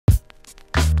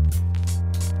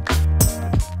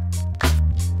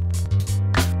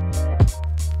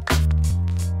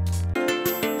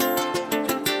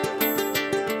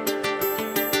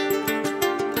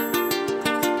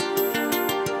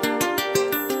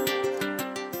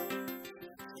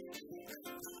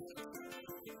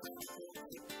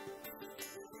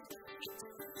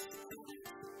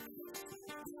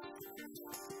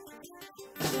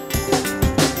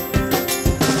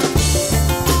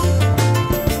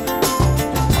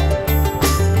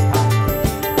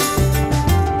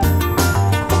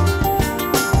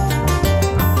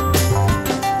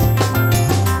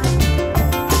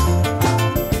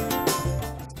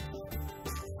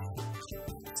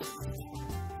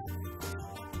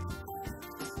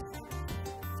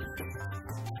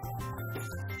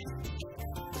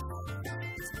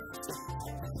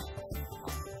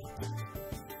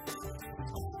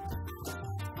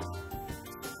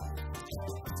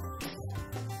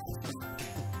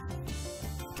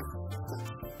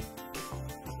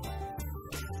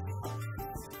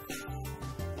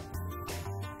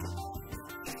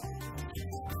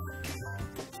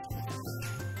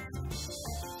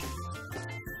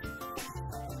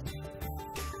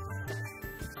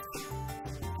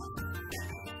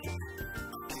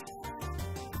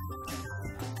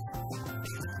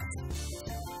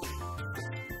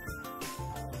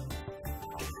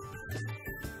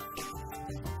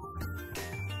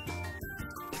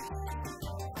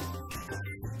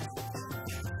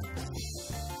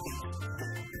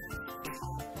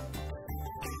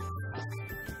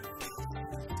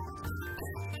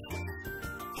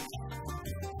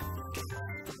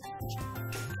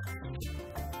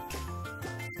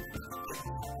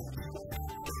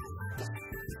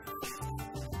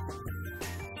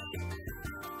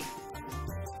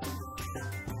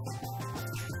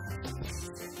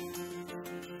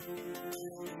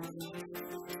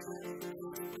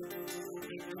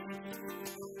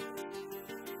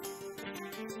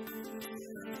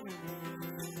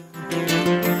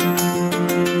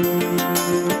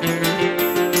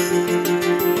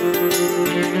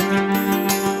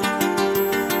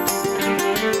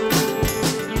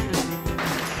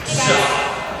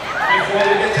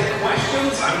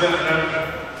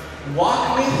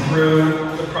Walk me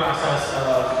through the process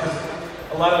of, because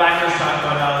a lot of actors talk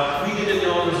about how we didn't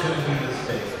know it was going to be this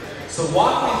big. So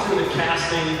walk me through the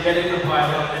casting, getting the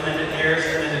pilot, and then it airs,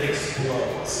 and then it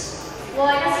explodes. Well,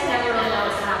 I guess you never really know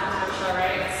what's going to happen to the show,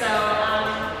 right? So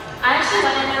I actually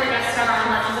went in for a guest star on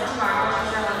Legends of Tomorrow, which I'm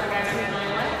sure a lot of you guys are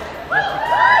familiar with.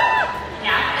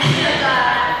 Yeah.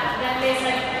 And then they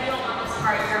said, I don't want this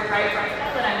part, you're right for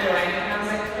what I'm doing. And I was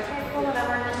like, okay, cool,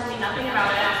 whatever, and they told me nothing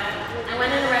about it. I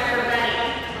went in to write for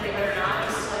Betty, believe it or not,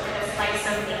 just to look at a slice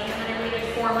of me, and then I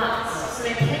waited 4 months. So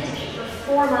they picked me for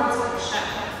 4 months with the show.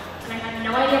 And I had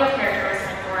no idea what character I was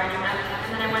in for, I knew nothing.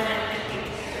 And then I went in, I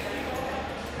think,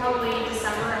 probably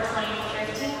December of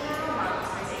 2015 now, wow,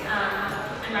 that's crazy.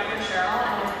 I met with Cheryl,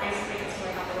 and then basically it's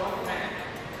really got the role from there.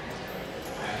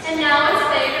 And now it's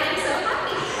big, and I'm so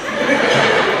happy.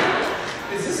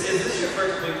 Is this your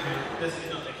first big film? This,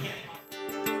 you know, they can't.